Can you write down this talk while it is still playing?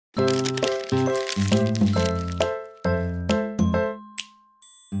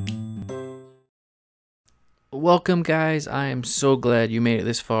Welcome guys, I am so glad you made it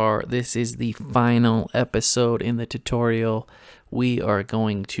this far. This is the final episode in the tutorial. We are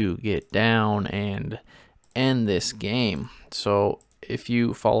going to get down and end this game. So if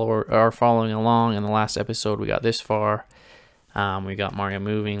you are following along, in the last episode we got this far. We got Mario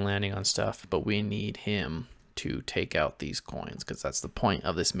moving, landing on stuff, but we need him to take out these coins because that's the point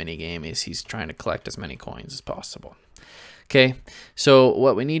of this mini game, is he's trying to collect as many coins as possible. Okay, so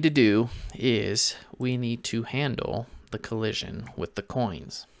what we need to do is we need to handle the collision with the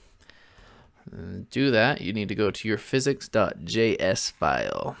coins. And to do that, you need to go to your physics.js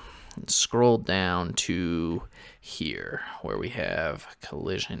file and scroll down to here where we have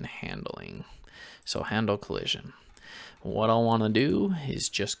collision handling. So handle collision. What I want to do is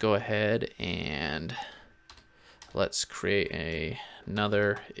just go ahead and let's create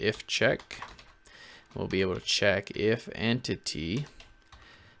another if check. We'll be able to check if entity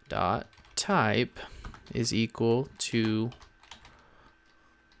dot type is equal to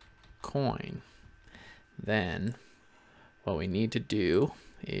coin. Then what we need to do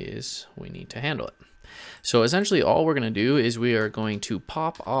is we need to handle it. So essentially all we're going to do is we are going to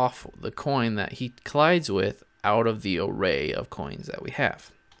pop off the coin that he collides with out of the array of coins that we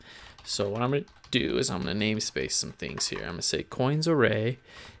have. So what I'm going to do is I'm going to namespace some things here. I'm going to say coins array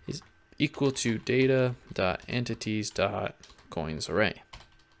is equal to data.entities.coins array.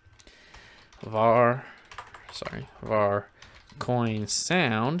 var coin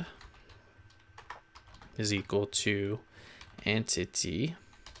sound is equal to entity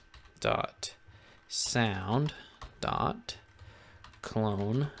dot sound dot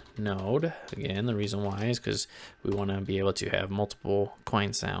clone node. Again, the reason why is because we want to be able to have multiple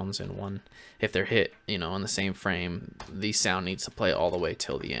coin sounds in one. If they're hit, in the same frame, the sound needs to play all the way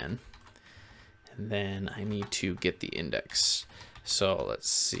till the end. And then I need to get the index. So let's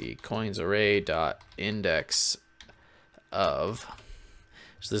see, coins array dot index of.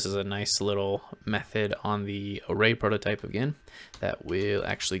 So this is a nice little method on the array prototype again that will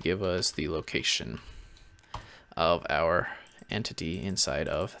actually give us the location of our entity inside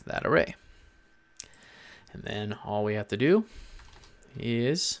of that array. And then all we have to do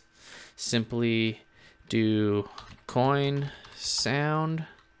is simply do coin sound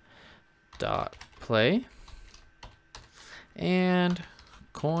dot play and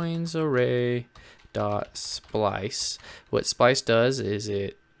coins array dot splice. What splice does is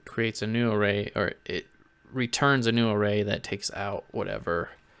it creates a new array, or it returns a new array that takes out whatever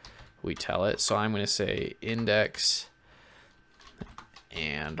we tell it. So I'm going to say index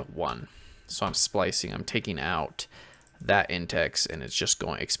and 1. So I'm splicing, I'm taking out that index and it's just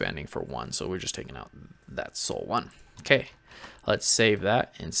expanding for 1. So we're just taking out that sole 1. Okay, let's save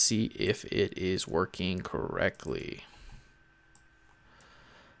that and see if it is working correctly.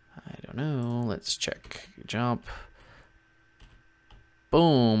 I don't know, let's check, jump,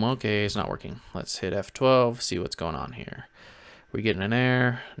 boom. Okay, it's not working. Let's hit F12, see what's going on here. We getting an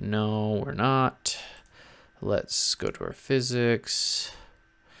error? No, we're not. Let's go to our physics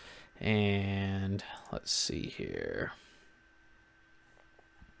and let's see here.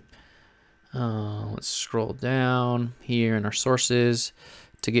 Let's scroll down here in our sources.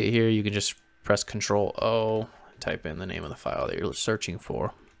 To get here, you can just press Control O, type in the name of the file that you're searching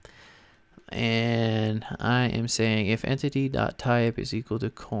for. And I am saying if entity.type is equal to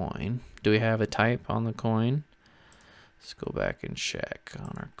coin. Do we have a type on the coin? Let's go back and check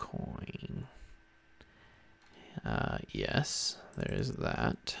on our coin. Yes, there is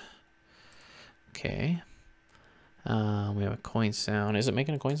that. Okay. We have a coin sound. Is it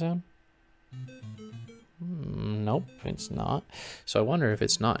making a coin sound? Nope, it's not. So I wonder if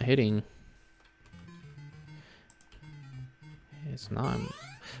it's not hitting. It's not.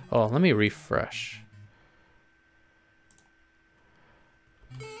 Oh, let me refresh.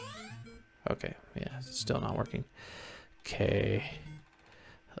 Okay, yeah, it's still not working. Okay.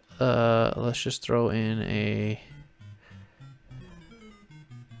 Let's just throw in a.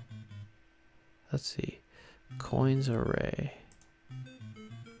 Let's see. Coins array.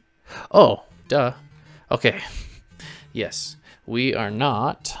 Oh, duh. Okay. Yes, we are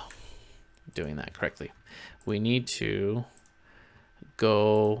not doing that correctly. We need to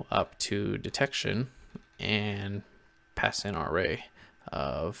go up to detection and pass in our array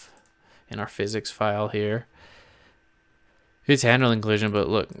of, in our physics file here. It's handling collision, but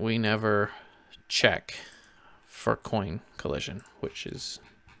look, we never check for coin collision, which is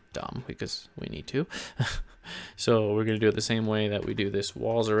dumb because we need to. So we're going to do it the same way that we do this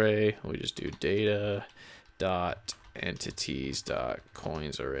walls array. We just do data dot entities dot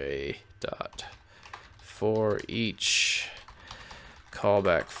coins array dot for each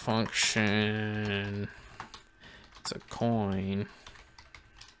callback function. It's a coin,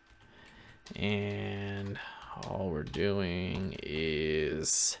 and all we're doing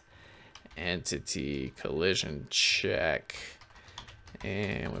is entity collision check,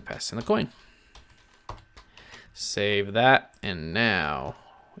 and we pass in the coin. Save that, and now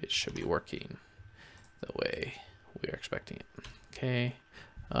it should be working the way we are expecting it. Okay,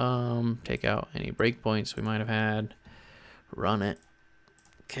 take out any breakpoints we might have had, run it.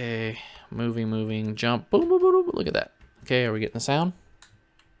 Okay, moving, jump, boom, boom, boom, boom. Look at that. Okay, are we getting the sound?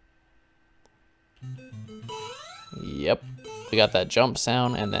 Yep, we got that jump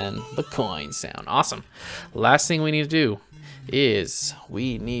sound and then the coin sound. Awesome. Last thing we need to do is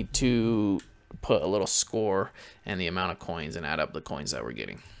we need to put a little score and the amount of coins and add up the coins that we're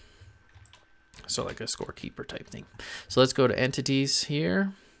getting. So like a scorekeeper type thing. So let's go to entities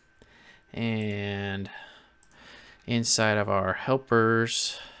here, and inside of our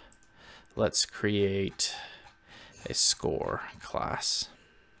helpers, let's create a score class.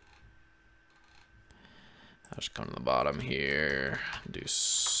 I'll just come to the bottom here, do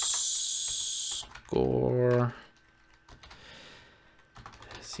score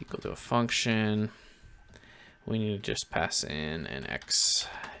is equal to a function. We need to just pass in an X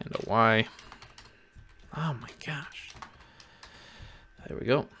and a Y. Oh my gosh. There we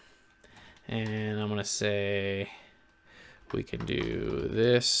go. And I'm gonna say we can do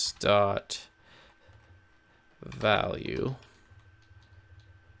this dot value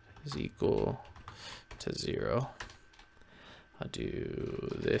is equal to 0. I'll do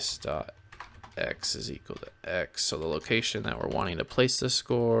this dot x is equal to x. So the location that we're wanting to place the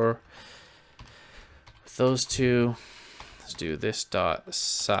score with those two. Let's do this dot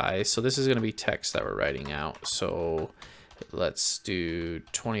size. So this is going to be text that we're writing out. So let's do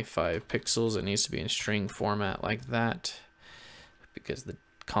 25 pixels. It needs to be in string format like that, because the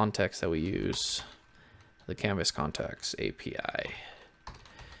context that we use, the Canvas context API,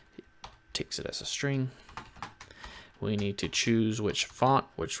 takes it as a string. We need to choose which font,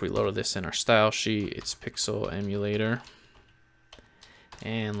 which we loaded this in our style sheet. It's Pixel Emulator.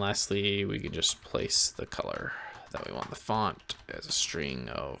 And lastly, we can just place the color that we want the font as a string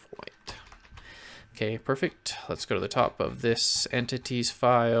of white. Okay, perfect. Let's go to the top of this entities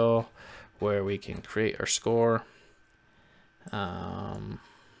file where we can create our score. We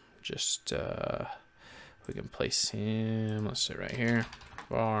can place him, let's say right here.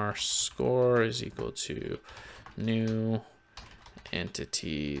 Our score is equal to new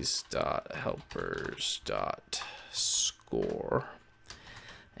entities dot helpers dot score,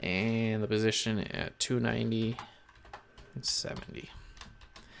 and the position at 290 and 70.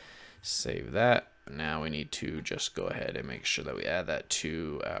 Save that. Now we need to just go ahead and make sure that we add that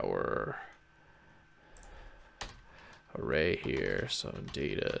to our array here. So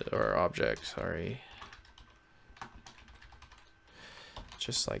data, or object, sorry.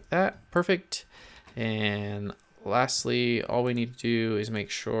 Just like that. Perfect. And lastly, all we need to do is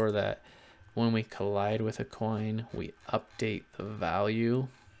make sure that when we collide with a coin, we update the value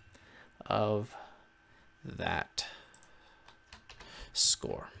of that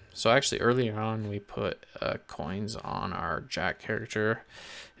score. So actually earlier on we put coins on our Jack character.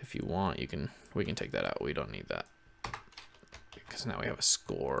 If you want, we can take that out. We don't need that because now we have a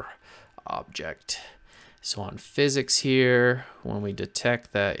score object. So on physics here, when we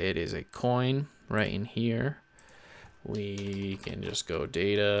detect that it is a coin right in here, we can just go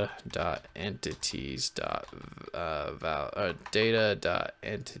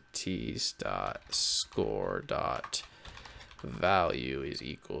data.entities.score.value is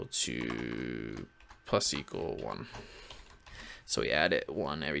equal to plus equal 1. So we add it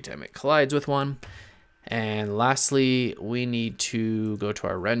 1 every time it collides with 1. And lastly, we need to go to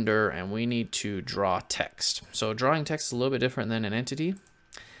our render and we need to draw text. So drawing text is a little bit different than an entity.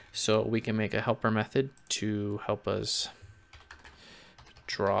 So we can make a helper method to help us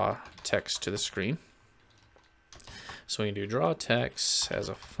draw text to the screen. So we can do draw text as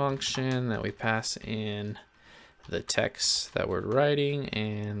a function that we pass in the text that we're writing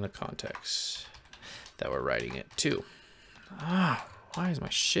and the context that we're writing it to. Why is my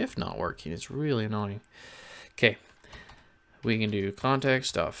shift not working? It's really annoying. Okay, we can do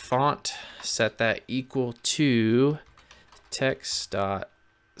context.font, set that equal to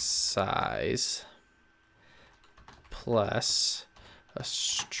text.size plus a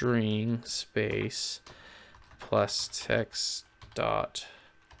string space plus text.font.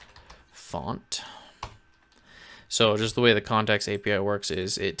 So just the way the context API works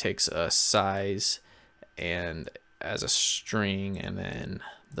is it takes a size and as a string, and then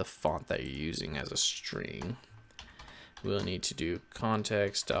the font that you're using as a string. We'll need to do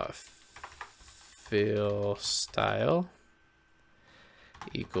context.fill style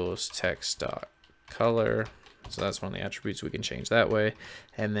equals text.color. So that's one of the attributes we can change that way.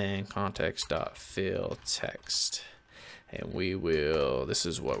 And then context.fill text. And we will, this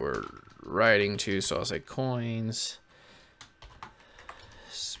is what we're writing to. So I'll say coins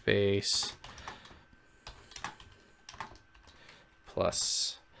space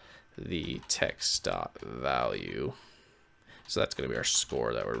plus the text.value. So that's going to be our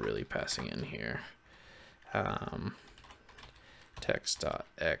score that we're really passing in here.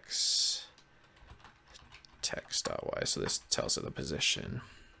 Text.x, text.y. So this tells it the position.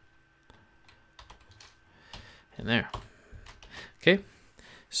 And there. Okay.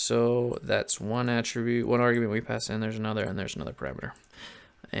 So that's one attribute, one argument we pass in. There's another, and there's another parameter.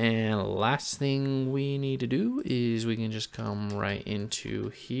 And last thing we need to do is we can just come right into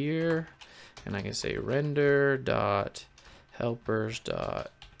here, and I can say render dot helpers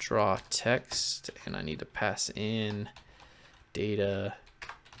dot draw text, and I need to pass in data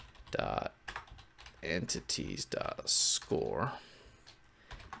dot entities dot score,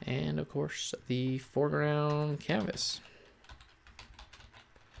 and of course the foreground canvas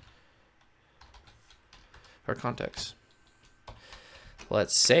or context.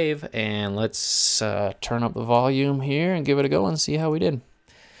 Let's save, and let's turn up the volume here and give it a go and see how we did.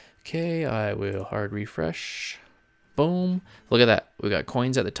 Okay, I will hard refresh. Boom. Look at that. We got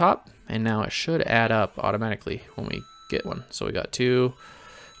coins at the top, and now it should add up automatically when we get one. So we got 2,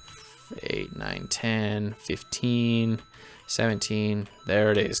 8, 9, 10, 15, 17.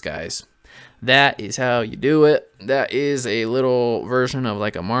 There it is, guys. That is how you do it. That is a little version of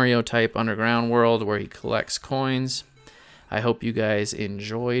like a Mario type underground world where he collects coins. I hope you guys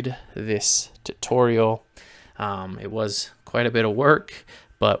enjoyed this tutorial. It was quite a bit of work,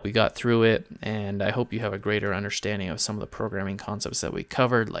 but we got through it, and I hope you have a greater understanding of some of the programming concepts that we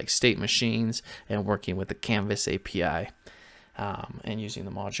covered, like state machines and working with the Canvas API and using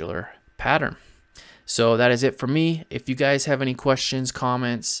the modular pattern. So that is it for me. If you guys have any questions,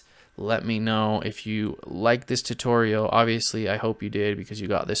 comments, let me know. If you like this tutorial, obviously I hope you did because you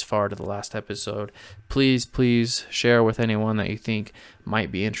got this far to the last episode. Please share with anyone that you think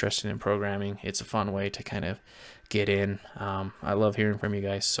might be interested in programming. It's a fun way to kind of get in. I love hearing from you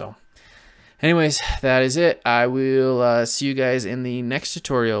guys. So anyways, that is it. I will see you guys in the next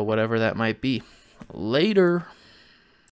tutorial, whatever that might be. Later.